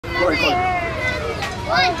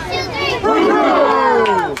One, two, three.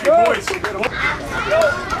 Good boys. Get going,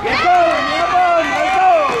 get on, let's go.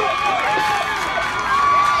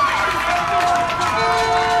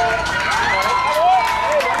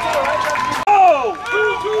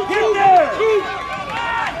 Get there.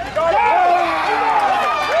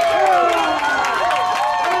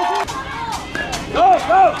 Go,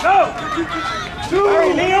 go, go. Hey,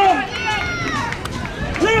 Liam.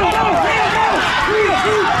 Liam, go, Liam, go.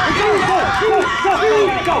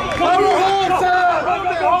 Go.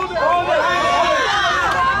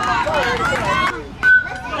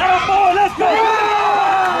 Let's go.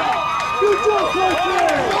 Good job, go,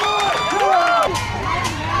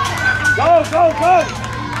 go, go.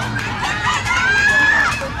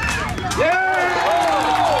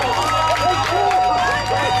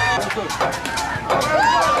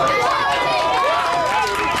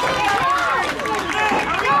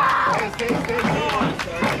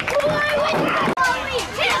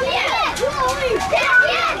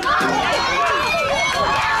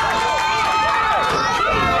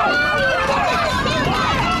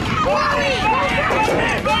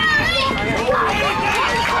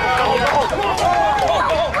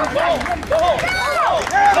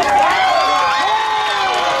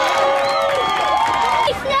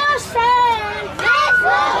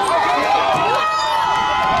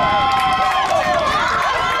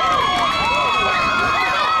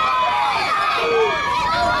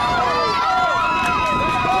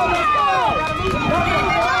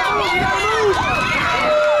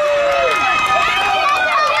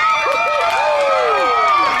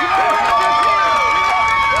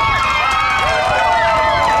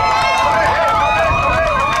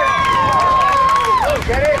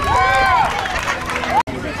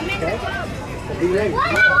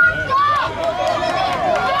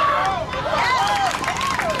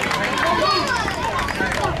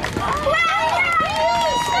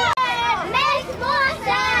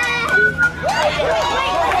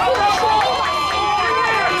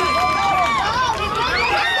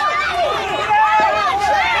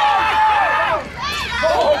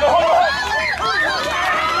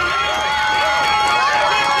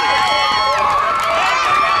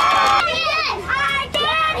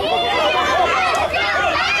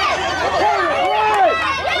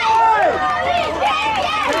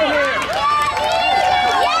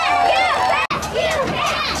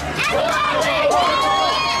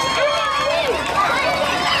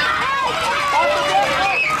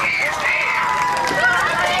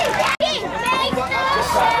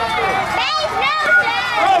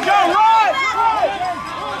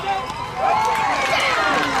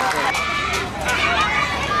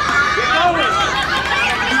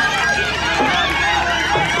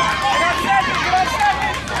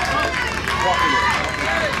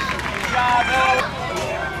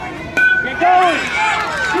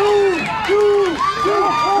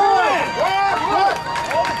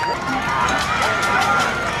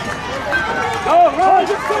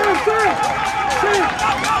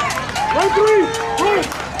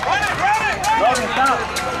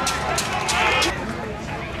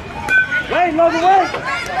 Wait, Logan, wait!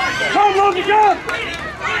 Come, Logan, come!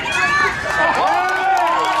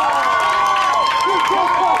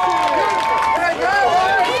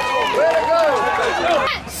 Way to go!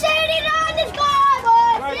 Shoot it on the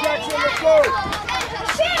scoreboard! Right, Jackson, let's go!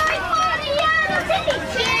 Cheering for the Yellow City!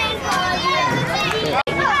 Cheering for the Yellow City!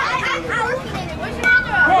 Where's your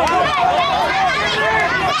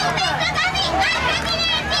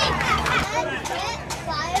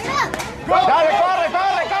Dale, corre,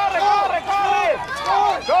 corre, corre, corre, corre.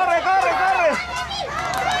 Corre, corre, corre.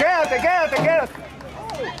 Quédate, quédate, quédate.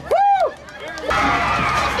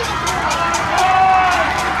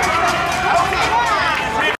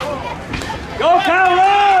 Go, Cal,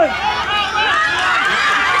 run!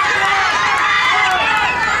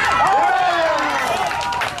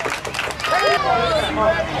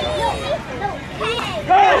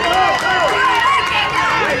 Go, go, go!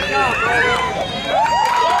 Great job, brother.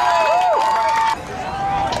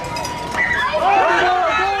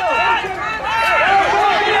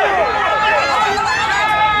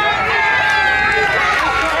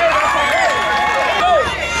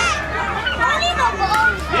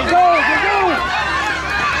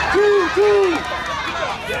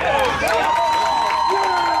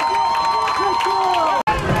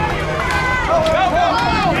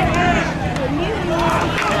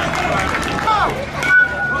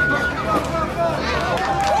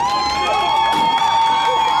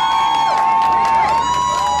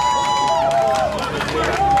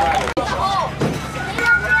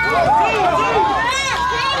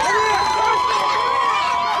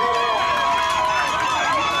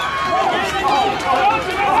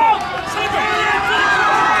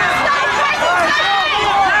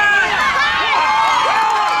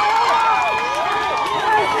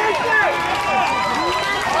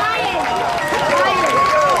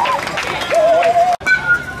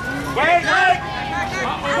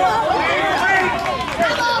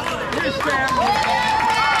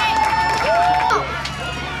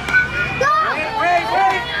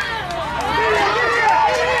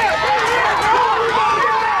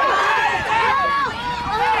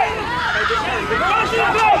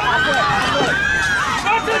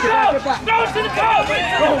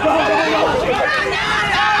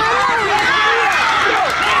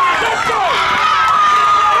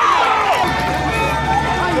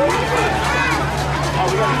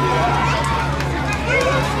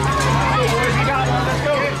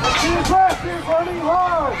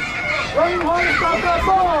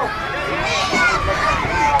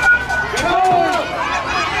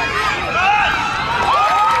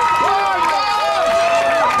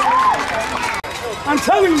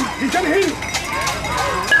 telling you, he's gonna hit it.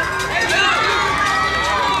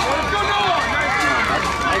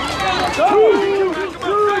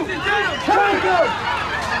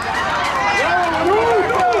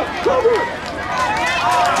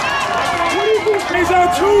 He's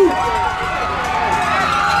on 2.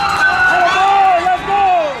 Let's go.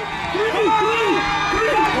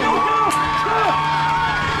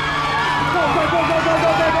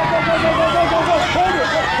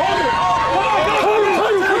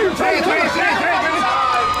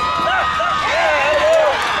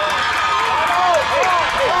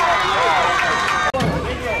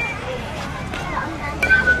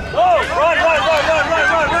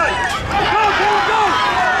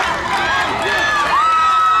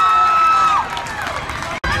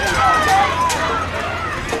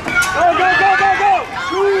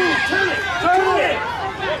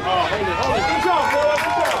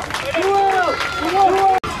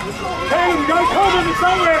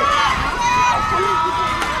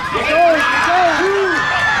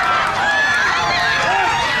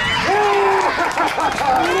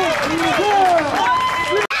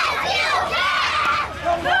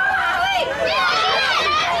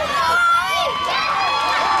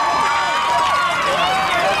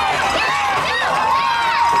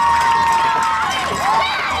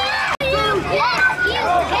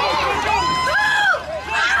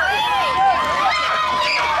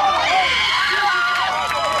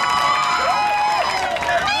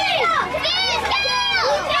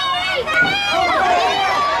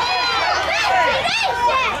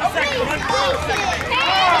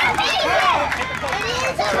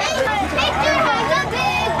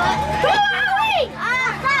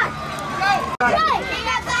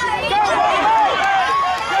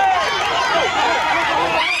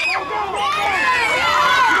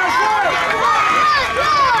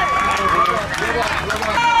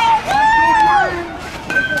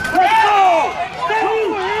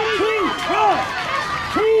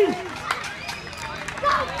 3.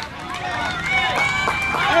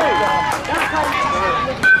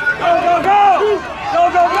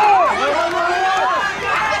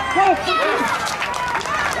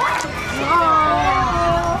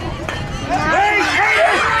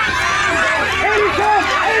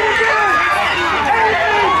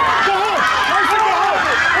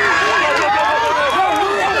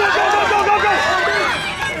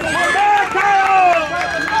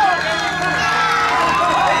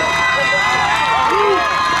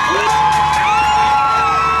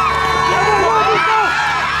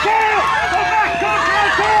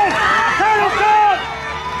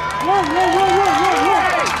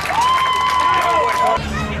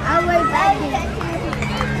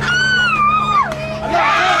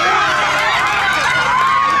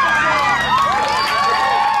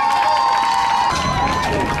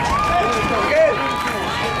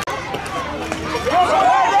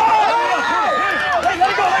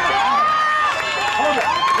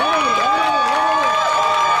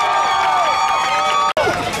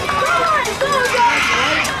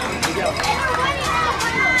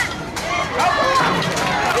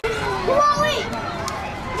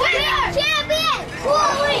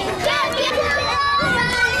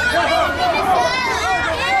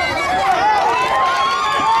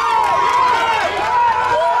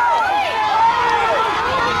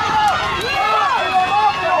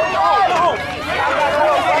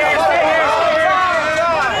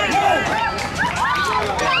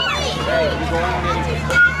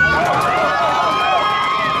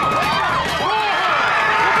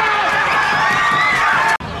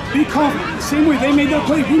 Be confident. The same way they made that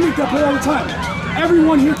play, we make that play all the time.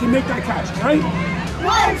 Everyone here can make that catch, right?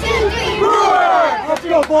 1, 2, 3, Brewers! Let's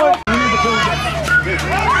go, boys! We need to go,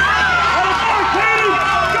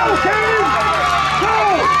 Kane!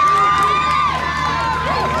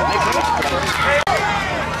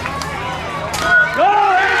 Go!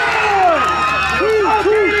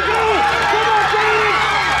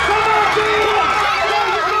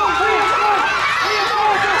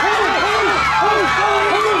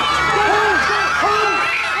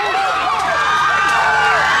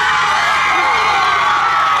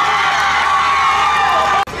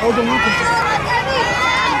 Hold the loop.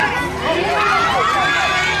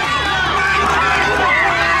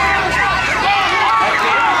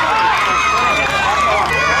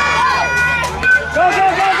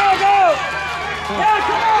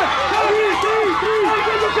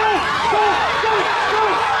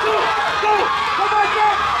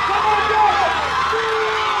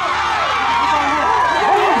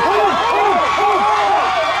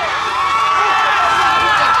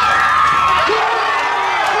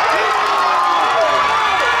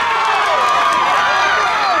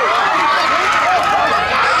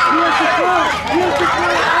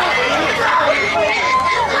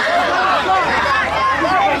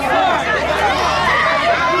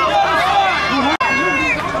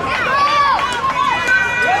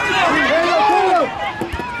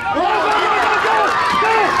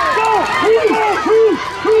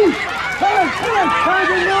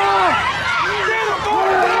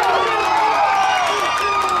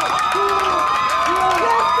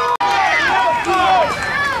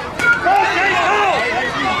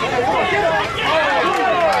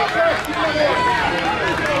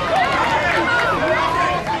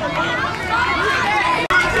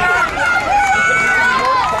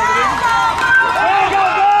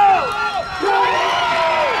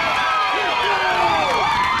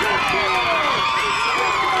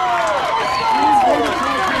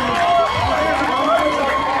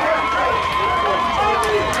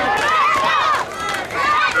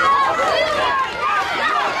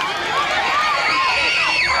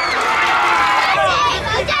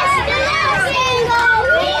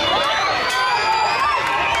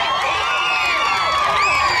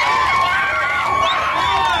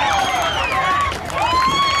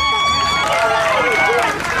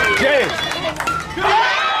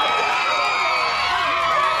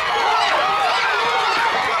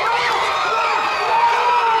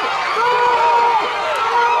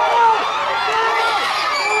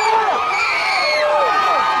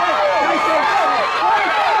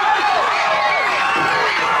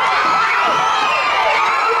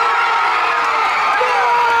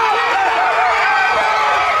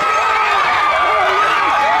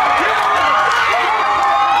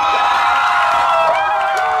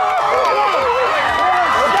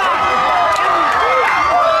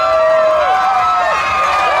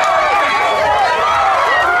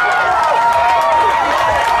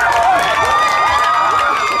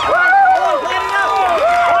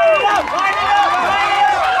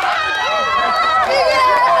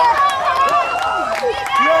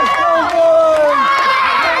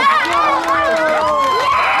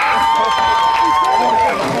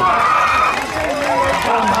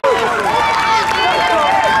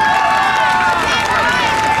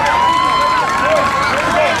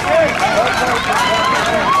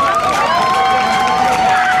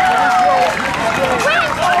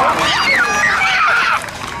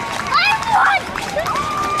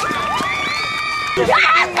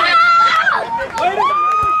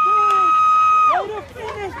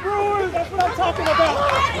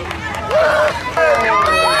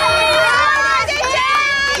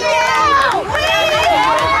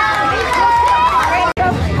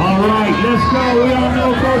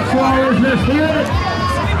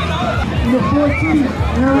 14,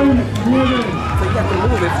 Aaron Morgan. So you have to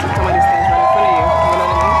move if somebody stands right in front of you. You know what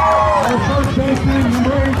I mean? Our first baseman,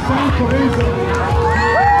 number 8, Sam Covenza.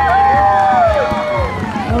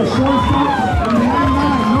 Our shortstop, number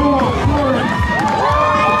 99, Noah Flores.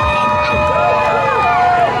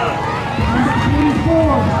 Number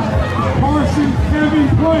 24, Carson Kevin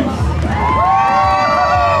Price.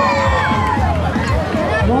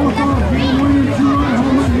 Walk-off game-winning 2-run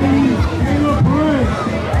home run hitting Caleb Perez.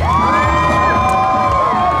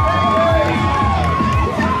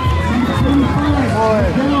 Number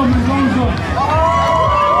 25, Miguel Mendoza.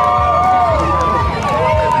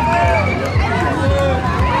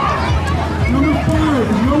 Number 5,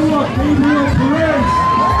 Noah Gabriel Perez.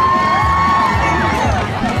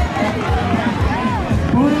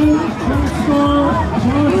 Brian Trackstar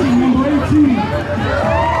Johnson, number 18.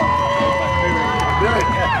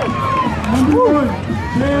 Number 1,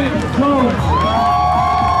 Jay Jones.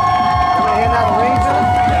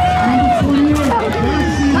 Number 28,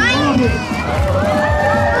 Maxie Roberts.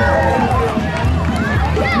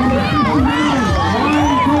 Number 59,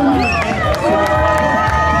 Ryan Gomez.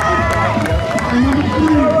 And number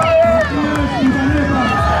 3, Matias Ibaneza.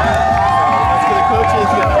 Let's get the coaches,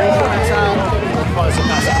 get the baseline sound.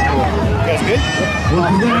 You guys good? Well,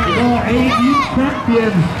 8 youth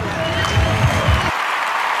champions.